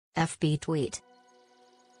FB tweet.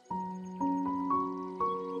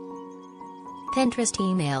 Pinterest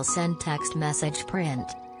email send text message print.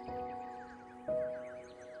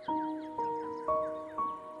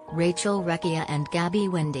 Recchia and Gabby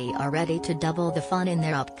Windey are ready to double the fun in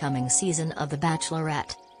their upcoming season of The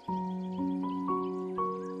Bachelorette.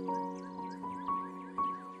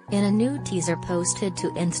 In a new teaser posted to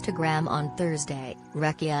Instagram on Thursday,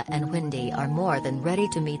 Recchia and Windey are more than ready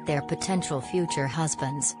to meet their potential future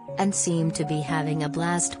husbands, and seem to be having a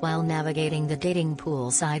blast while navigating the dating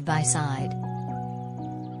pool side by side.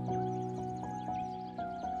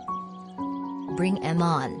 "Bring 'em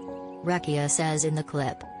on," Recchia says in the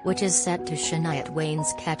clip, which is set to Shania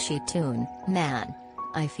Twain's catchy tune, "Man,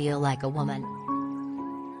 I Feel Like a Woman."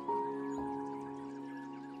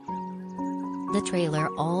 The trailer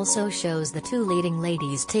also shows the two leading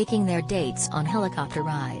ladies taking their dates on helicopter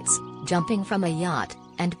rides, jumping from a yacht,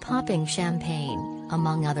 and popping champagne,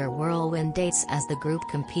 among other whirlwind dates as the group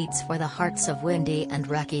competes for the hearts of Windey and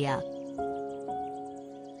Recchia.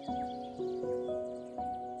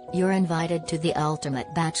 "You're invited to the ultimate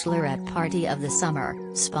bachelorette party of the summer,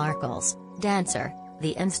 Sparkles, Dancer,"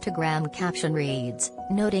 the Instagram caption reads,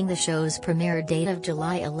 noting the show's premiere date of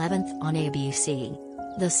July 11 on ABC.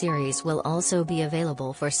 The series will also be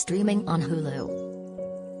available for streaming on Hulu.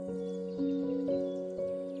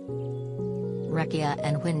 Recchia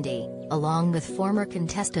and Windey, along with former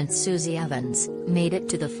contestant Susie Evans, made it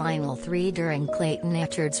to the final three during Clayton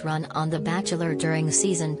Echard's run on The Bachelor during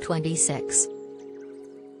season 26.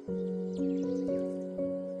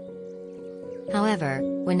 However,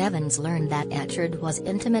 when Evans learned that Echard was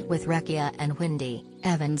intimate with Recchia and Windey,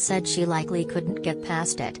 Evans said she likely couldn't get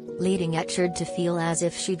past it, leading Echard to feel as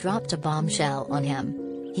if she dropped a bombshell on him.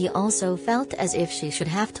 He also felt as if she should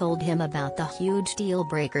have told him about the huge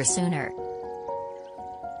deal-breaker sooner.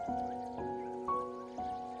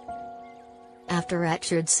 After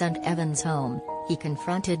Echard sent Evans home, he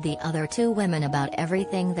confronted the other two women about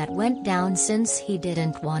everything that went down, since he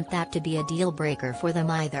didn't want that to be a deal-breaker for them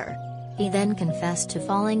either. He then confessed to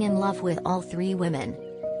falling in love with all three women.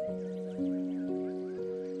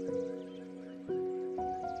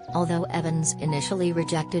 Although Evans initially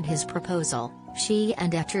rejected his proposal, she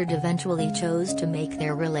and Echard eventually chose to make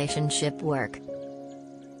their relationship work.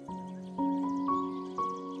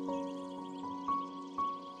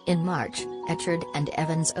 In March, Echard and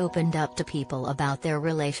Evans opened up to people about their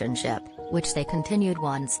relationship, which they continued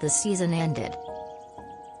once the season ended.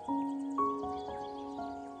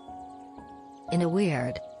 "In a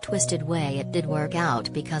weird, twisted way it did work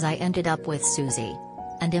out because I ended up with Susie.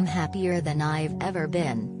 And am happier than I've ever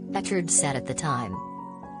been," Echard said at the time.